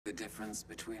The difference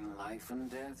between life and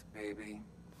death, baby.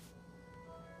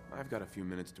 I've got a few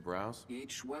minutes to browse.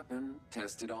 Each weapon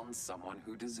tested on someone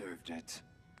who deserved it.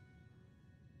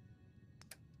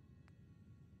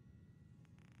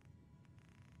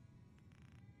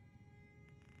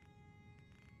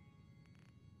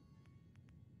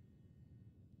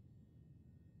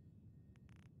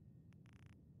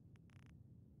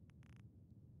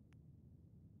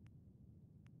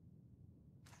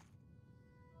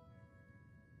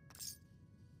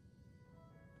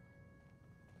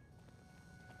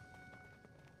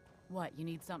 What, you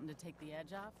need something to take the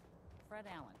edge off? Fred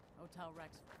Allen, Hotel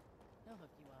Rexford. He'll hook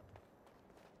you up.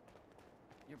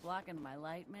 You're blocking my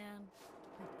light, man?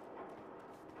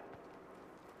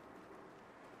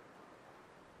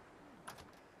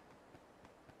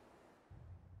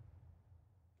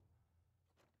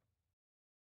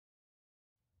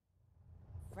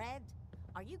 Fred,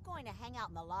 are you going to hang out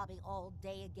in the lobby all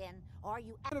day again, or are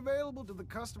you... Available to the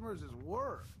customers is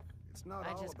work. It's not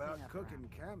I all just about clean up cooking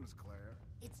chems, Claire.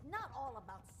 It's not all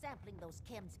about sampling those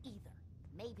chems either.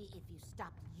 Maybe if you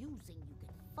stopped using, you could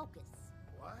focus.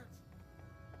 What?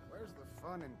 Where's the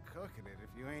fun in cooking it if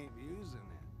you ain't using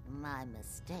it? My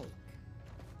mistake.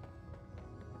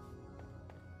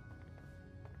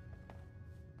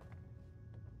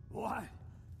 What?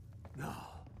 No,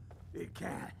 it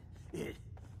can't.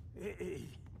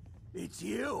 It's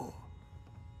you!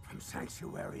 From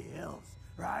Sanctuary Hills,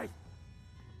 right?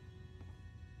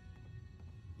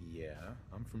 Yeah,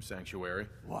 I'm from Sanctuary.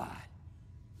 What?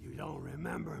 You don't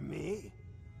remember me?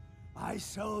 I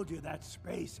sold you that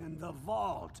space in the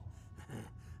vault.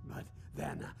 But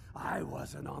then I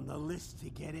wasn't on the list to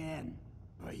get in.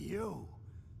 But you,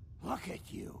 look at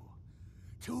you.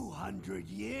 200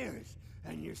 years,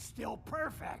 and you're still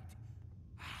perfect.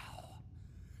 How?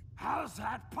 How's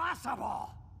that possible?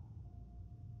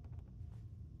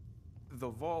 The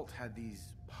vault had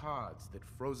these pods that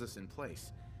froze us in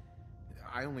place.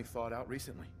 I only thawed out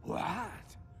recently.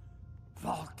 What?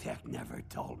 Vault-Tec never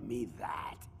told me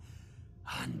that.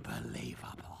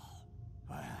 Unbelievable.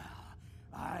 Well,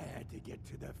 I had to get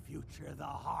to the future the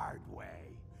hard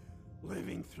way.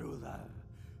 Living through the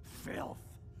filth,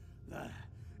 the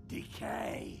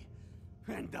decay,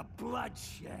 and the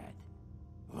bloodshed.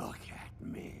 Look at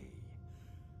me.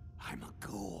 I'm a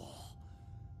ghoul.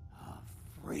 A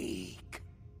freak.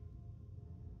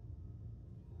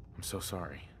 I'm so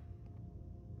sorry.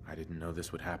 I didn't know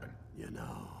this would happen. You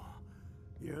know,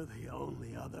 you're the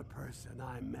only other person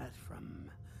I met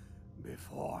from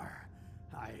before.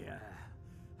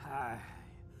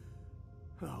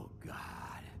 Oh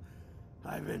God.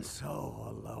 I've been so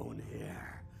alone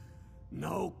here.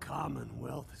 No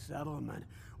Commonwealth settlement.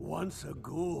 Once a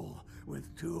ghoul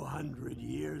with 200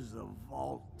 years of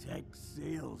Vault-Tec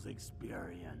sales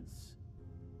experience.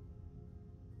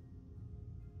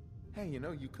 Hey, you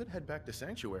know, you could head back to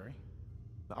Sanctuary.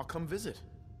 I'll come visit.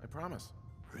 I promise.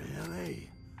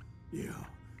 Really? You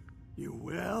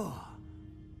will?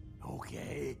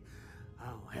 Okay.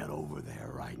 I'll head over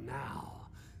there right now.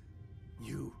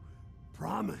 You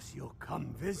promise you'll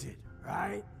come visit,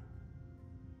 right?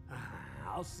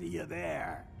 I'll see you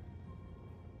there.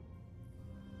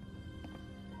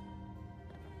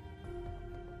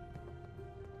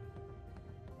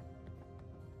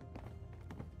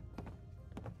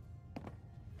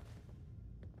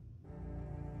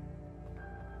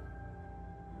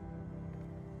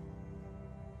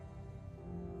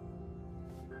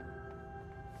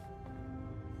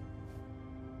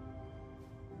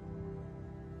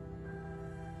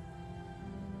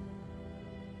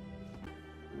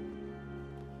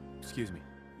 Excuse me.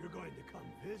 You're going to come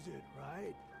visit,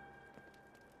 right?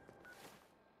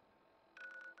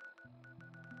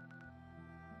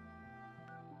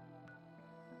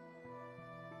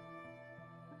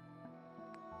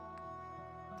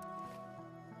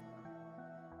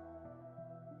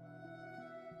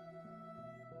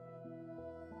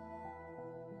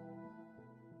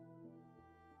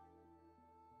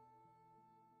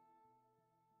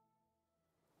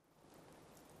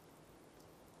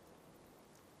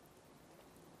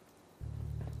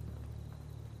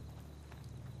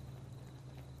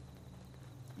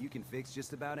 You can fix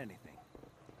just about anything.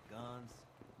 Guns,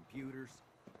 computers,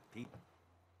 people.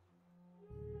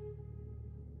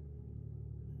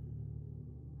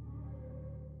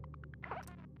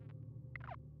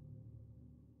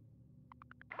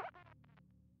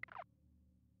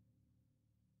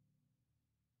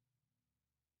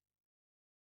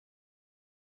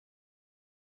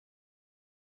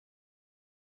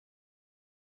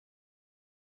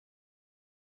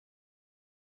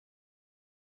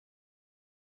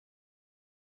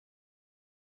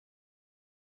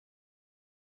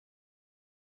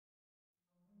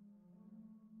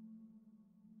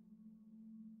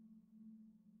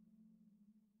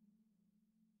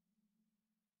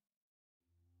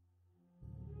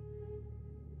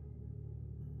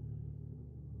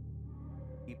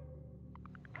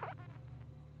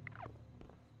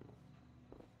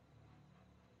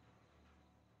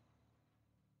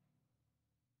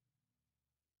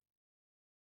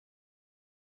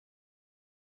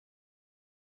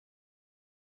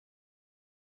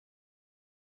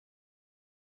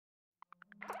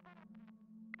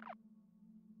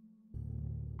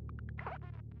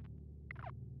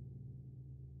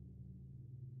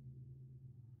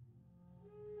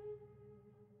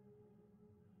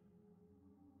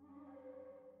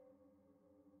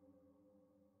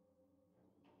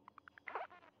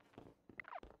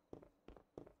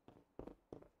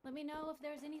 Let me know if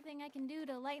there's anything I can do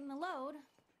to lighten the load.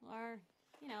 Or,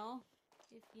 you know,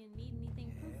 if you need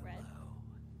anything proofread.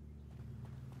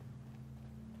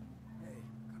 Hey,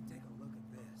 come take a look at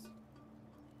this.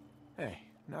 Hey,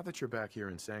 now that you're back here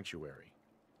in Sanctuary,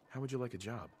 how would you like a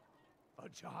job? A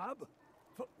job?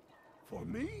 For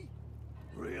me?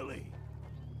 Really?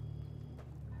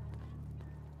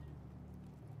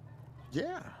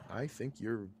 Yeah, I think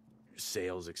your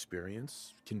sales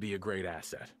experience can be a great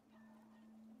asset.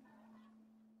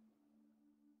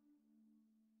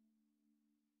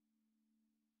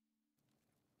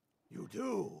 You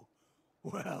do?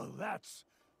 Well, that's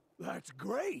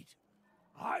great.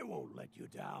 I won't let you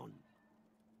down.